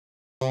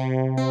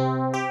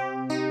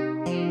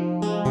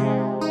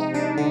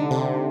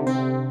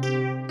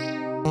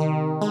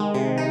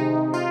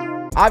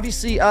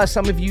Obviously,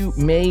 some of you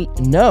may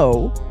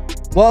know,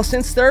 well,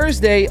 since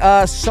Thursday,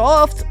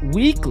 Soft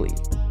Weekly,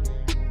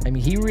 I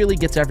mean, he really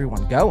gets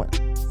everyone going.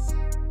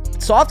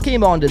 Soft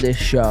came onto this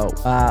show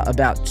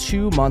about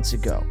 2 months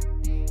ago.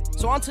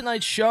 So on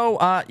tonight's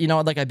show, you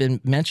know, like I've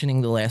been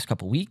mentioning the last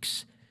couple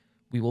weeks,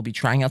 we will be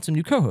trying out some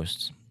new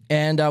co-hosts.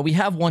 And we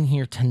have one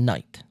here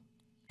tonight.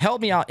 Help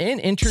me out in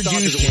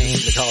introducing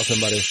to call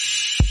somebody.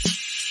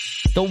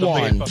 The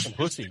one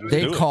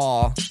they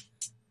call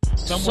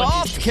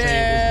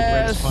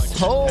Softcast.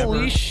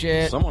 Holy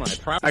shit.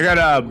 I got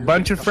a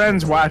bunch of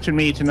friends watching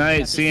me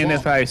tonight, seeing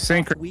if I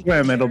sink or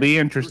swim. It'll be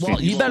interesting.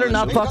 Well, you better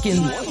not fucking,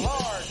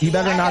 you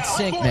better not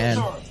sink,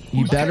 man.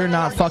 You better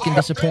not fucking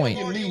disappoint.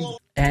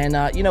 And,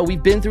 you know,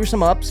 we've been through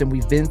some ups and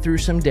we've been through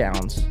some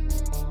downs.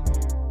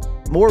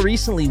 More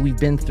recently, we've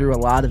been through a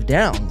lot of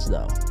downs,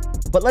 though.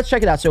 But let's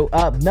check it out. So,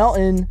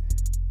 Melton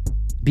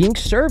being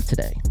served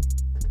today.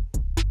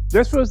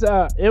 This was,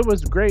 it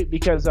was great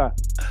because I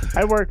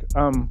work,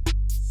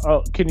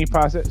 oh, can you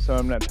pause it so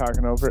I'm not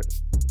talking over it?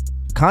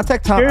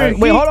 Contact Tom.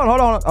 Wait, hold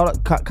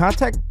on.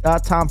 Contact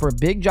Tom for a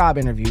big job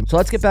interview. So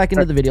let's get back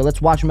into the video.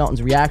 Let's watch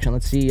Melton's reaction.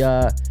 Let's see,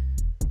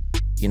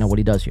 you know, what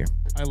he does here.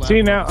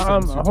 See now,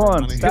 hold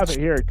on, stop it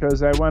here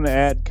because I want to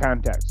add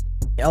context.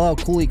 LL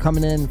Cooley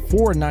coming in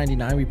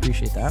 $4.99. We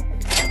appreciate that.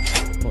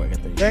 Oh, I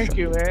got the Thank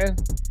you, man.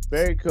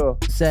 Very cool.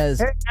 Says,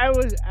 hey, I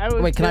was.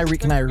 Wait,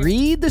 can I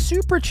read the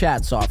super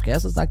chat,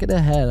 Softcast? Let's not get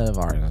ahead of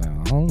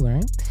ourselves,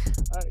 right?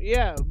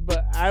 Yeah,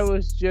 but I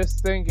was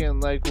just thinking,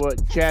 like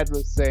what Chad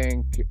was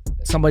saying.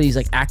 Somebody's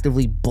like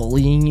actively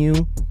bullying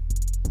you.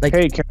 Like,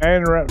 hey, can I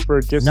interrupt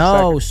for just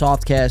no, a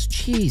second? Softcast.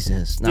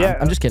 Jesus. No, yeah,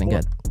 I'm just kidding.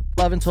 Good.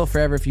 Love Until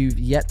Forever. If you've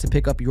yet to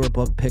pick up your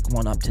book, pick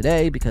one up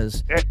today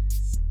because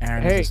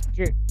Aaron is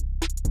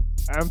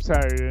I'm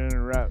sorry to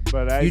interrupt,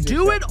 but you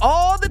do it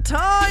all the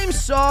time,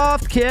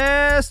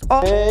 Softcast.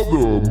 All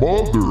the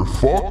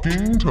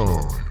motherfucking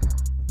time.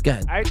 Go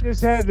ahead. I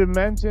just had to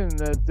mention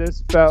that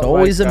this felt it's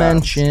always like, a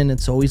mention.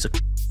 It's always a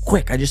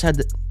quick. I just had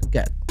to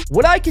get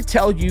what I could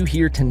tell you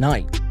here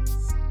tonight.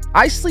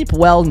 I sleep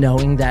well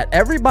knowing that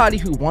everybody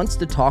who wants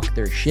to talk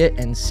their shit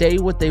and say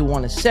what they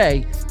want to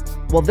say,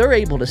 well, they're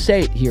able to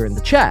say it here in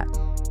the chat.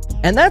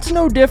 And that's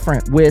no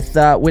different with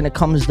when it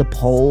comes to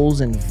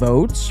polls and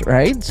votes,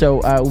 right? So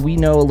we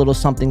know a little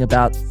something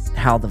about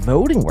how the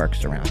voting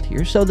works around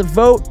here. So the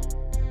vote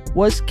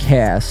was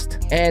cast,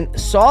 and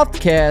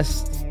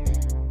Softcast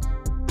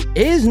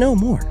is no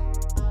more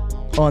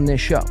on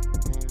this show.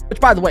 Which,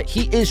 by the way,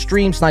 he is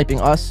stream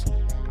sniping us.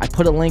 I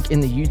put a link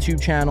in the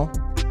YouTube channel.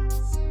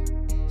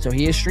 So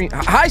he is stream.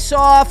 Hi,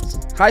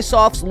 Soft. Hi,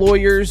 Soft's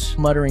lawyers.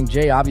 Muttering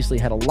Jay obviously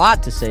had a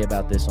lot to say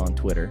about this on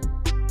Twitter.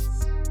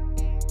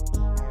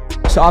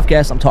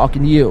 Softcast, I'm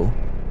talking to you.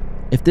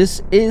 If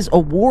this is a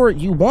war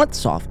you want,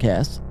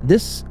 Softcast,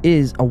 this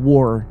is a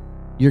war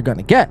you're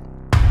gonna get.